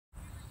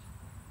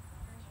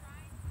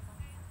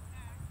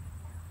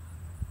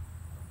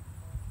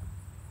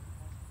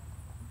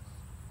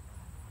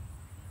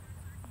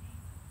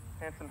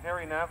Handsome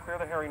Harry now clear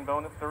the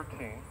herringbone at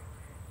 13.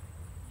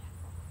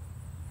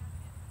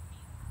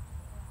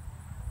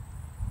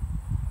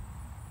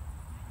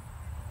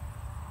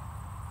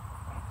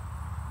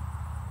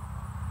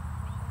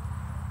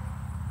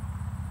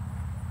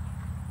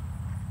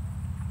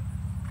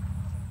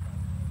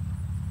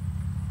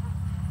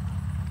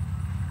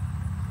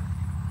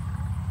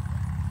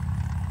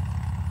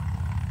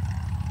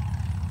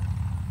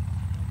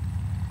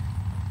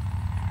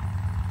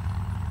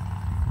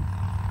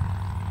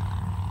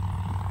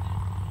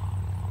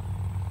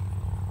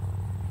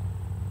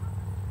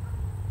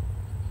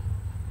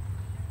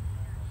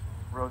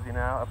 Rosie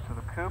now up to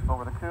the coop,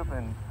 over the coop,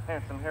 and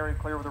Handsome Harry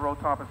clear with the roll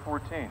top at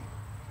 14.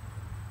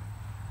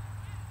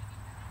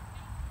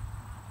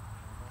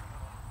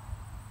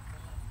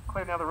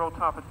 Clear now the roll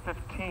top at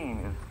 15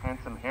 is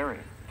Handsome Harry.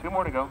 2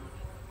 more to go.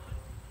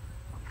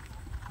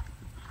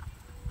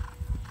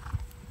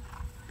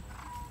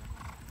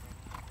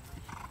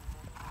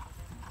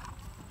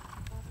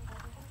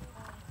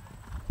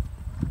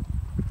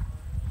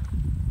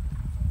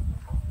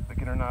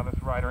 Beginner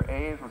novice rider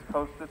A's was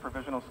posted.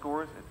 Provisional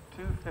scores at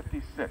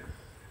 256.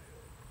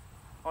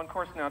 On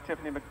course now,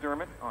 Tiffany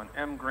McDermott on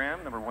M.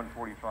 Graham, number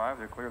 145.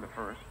 They're clear the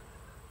first.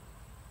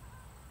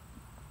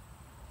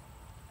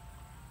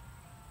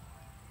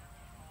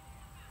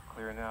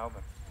 Clear now,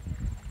 but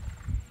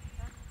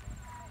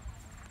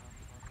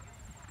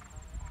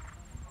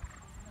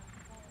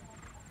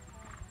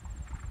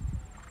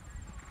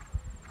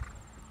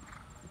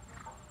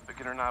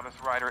beginner novice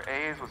rider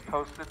A's was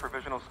posted.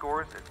 Provisional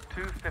scores at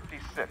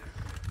 256.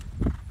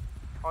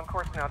 On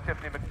course now,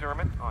 Tiffany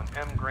McDermott on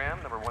M.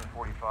 Graham, number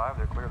 145.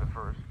 They're clear the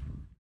first.